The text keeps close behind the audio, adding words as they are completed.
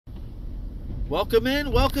Welcome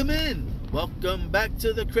in, welcome in. Welcome back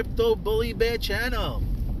to the Crypto Bully Bear channel.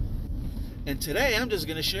 And today I'm just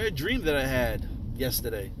going to share a dream that I had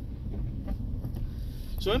yesterday.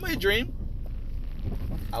 So in my dream,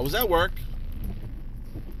 I was at work,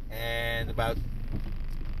 and about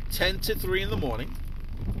 10 to 3 in the morning,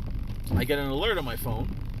 I get an alert on my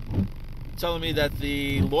phone telling me that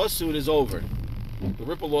the lawsuit is over. The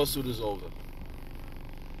Ripple lawsuit is over.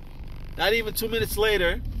 Not even 2 minutes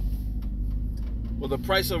later, well, the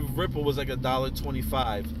price of Ripple was like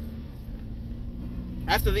 $1.25.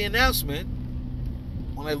 After the announcement,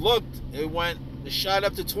 when I looked, it shot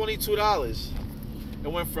up to $22. It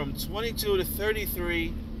went from 22 to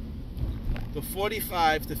 33 to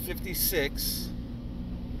 45 to 56,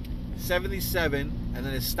 77, and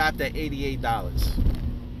then it stopped at $88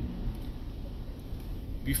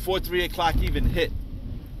 before 3 o'clock even hit.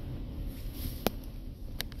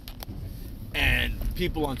 And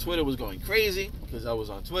people on Twitter was going crazy because I was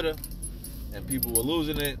on Twitter, and people were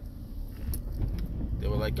losing it. They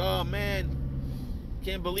were like, "Oh man,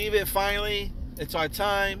 can't believe it! Finally, it's our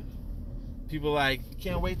time." People like,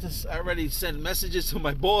 "Can't wait to." I already sent messages to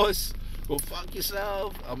my boss. Go fuck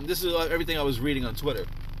yourself. This is everything I was reading on Twitter.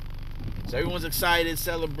 So everyone's excited,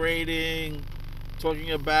 celebrating,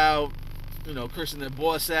 talking about, cursing their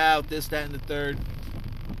boss out, this, that, and the third.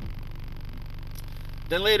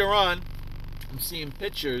 Then later on, I'm seeing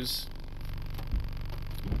pictures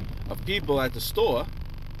of people at the store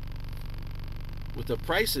with the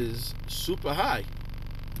prices super high.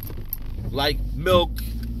 Like milk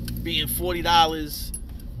being $40,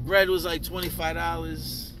 bread was like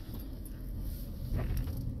 $25.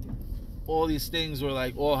 All these things were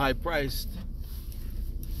like all high priced.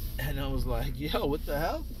 And I was like, yo, what the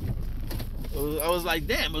hell? I was like,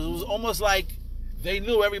 damn, it was almost like they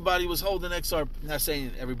knew everybody was holding XRP. Not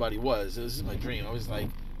saying everybody was. This is my dream. I was like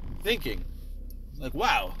thinking, like,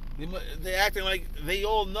 wow, they're acting like they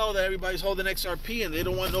all know that everybody's holding XRP and they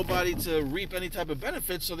don't want nobody to reap any type of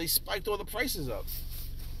benefit, so they spiked all the prices up.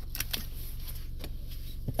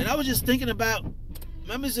 And I was just thinking about,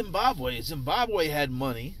 remember Zimbabwe? Zimbabwe had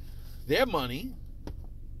money. Their money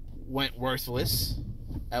went worthless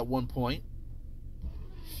at one point.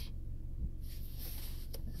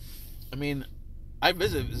 I mean, I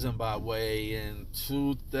visited Zimbabwe in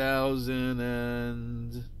 2000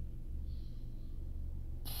 and,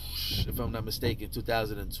 if I'm not mistaken,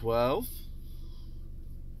 2012,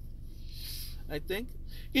 I think.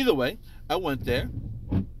 Either way, I went there,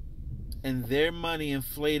 and their money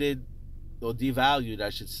inflated, or devalued,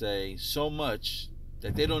 I should say, so much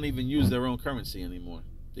that they don't even use their own currency anymore.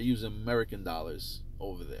 They use American dollars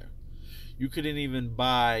over there. You couldn't even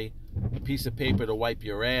buy a piece of paper to wipe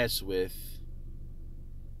your ass with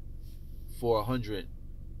for $100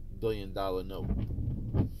 billion note.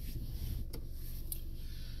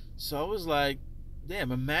 So I was like,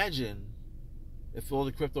 damn, imagine if all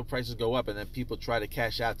the crypto prices go up and then people try to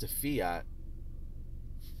cash out to fiat,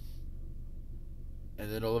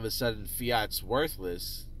 and then all of a sudden fiat's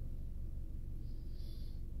worthless.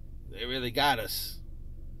 They really got us.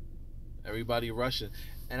 Everybody rushing.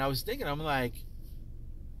 And I was thinking, I'm like,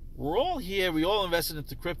 we're all here, we all invested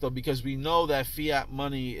into crypto because we know that fiat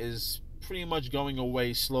money is pretty much going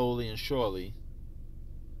away slowly and surely.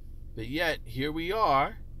 But yet, here we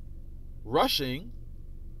are, rushing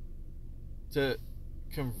to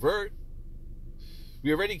convert.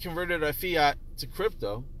 We already converted our fiat to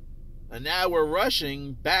crypto, and now we're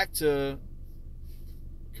rushing back to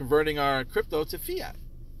converting our crypto to fiat.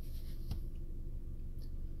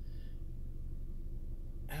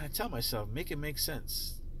 And I tell myself, make it make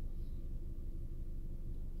sense.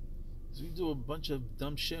 We do a bunch of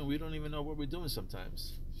dumb shit and we don't even know what we're doing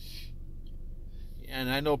sometimes.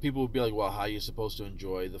 And I know people will be like, well, how are you supposed to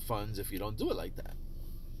enjoy the funds if you don't do it like that?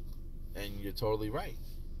 And you're totally right.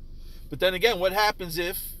 But then again, what happens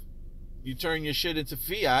if you turn your shit into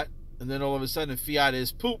fiat and then all of a sudden fiat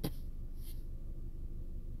is poop?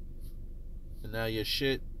 And now your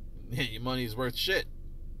shit, your money's worth shit.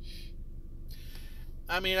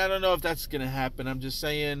 I mean, I don't know if that's going to happen. I'm just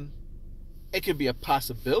saying it could be a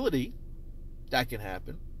possibility that can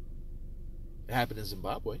happen. It happened in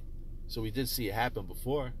Zimbabwe. So we did see it happen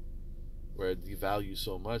before, where it devalues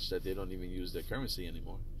so much that they don't even use their currency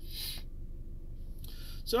anymore.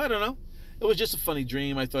 So I don't know. It was just a funny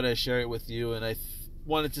dream. I thought I'd share it with you, and I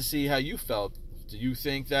wanted to see how you felt. Do you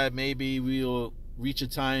think that maybe we'll reach a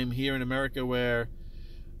time here in America where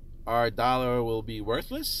our dollar will be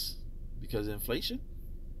worthless because of inflation?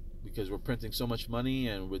 Because we're printing so much money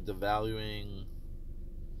and we're devaluing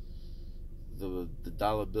the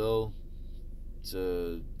dollar bill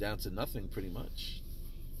down to nothing pretty much.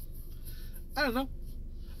 I don't know.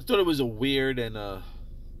 I thought it was a weird and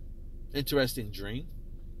interesting dream.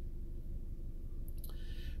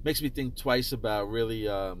 Makes me think twice about really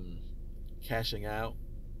cashing out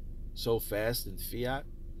so fast in fiat.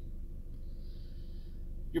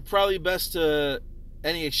 You're probably best to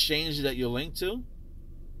any exchange that you're linked to.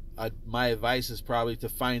 My advice is probably to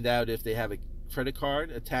find out if they have a credit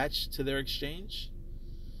card attached to their exchange,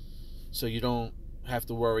 so you don't have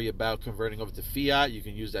to worry about converting over to fiat. You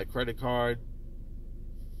can use that credit card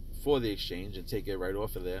for the exchange and take it right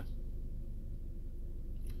off of there.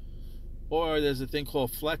 Or there's a thing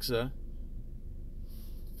called Flexa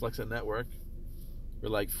Network, where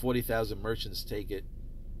like 40,000 merchants take it.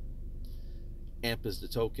 AMP is the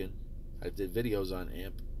token. I did videos on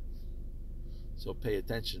AMP, so pay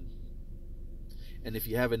attention. And if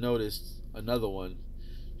you haven't noticed, another one,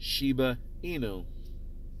 Shiba Inu,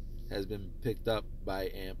 has been picked up by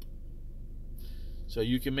AMP, so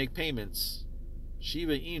you can make payments.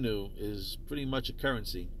 Shiba Inu is pretty much a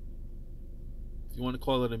currency. If you want to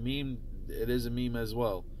call it a meme, it is a meme as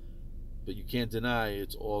well, but you can't deny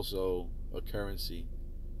it's also a currency.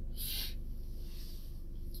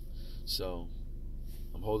 So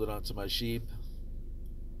I'm holding on to my sheep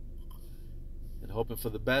and hoping for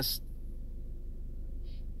the best.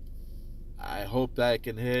 I hope that I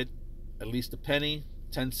can hit at least a penny,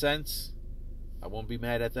 10 cents. I won't be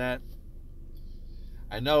mad at that.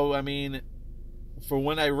 I know, I mean, for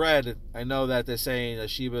when I read, I know that they're saying that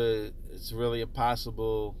Shiba, it's really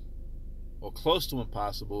impossible or close to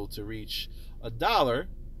impossible to reach $1,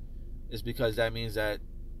 is because that means that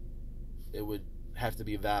it would have to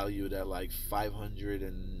be valued at like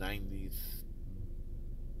 $590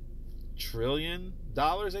 trillion,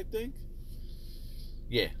 I think.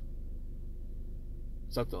 Yeah,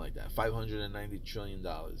 something like that. $590 trillion,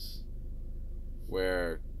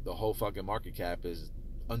 where the whole fucking market cap is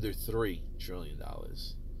under $3 trillion.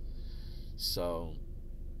 So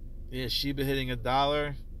yeah, Shiba hitting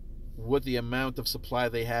 $1 with the amount of supply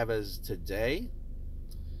they have as today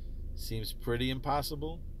seems pretty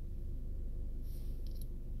impossible.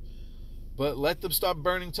 But let them start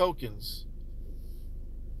burning tokens,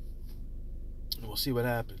 and we'll see what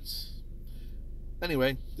happens.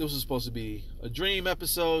 Anyway, this was supposed to be a dream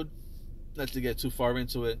episode, not to get too far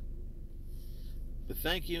into it. But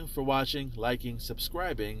thank you for watching, liking,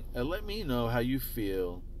 subscribing, and let me know how you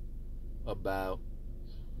feel about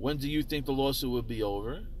when do you think the lawsuit will be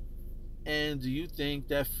over, and do you think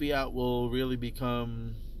that fiat will really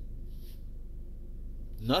become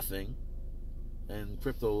nothing and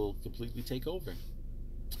crypto will completely take over?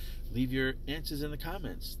 Leave your answers in the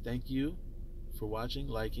comments. Thank you for watching,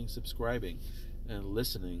 liking, subscribing, and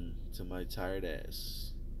listening to my tired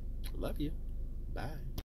ass. Love you. Bye.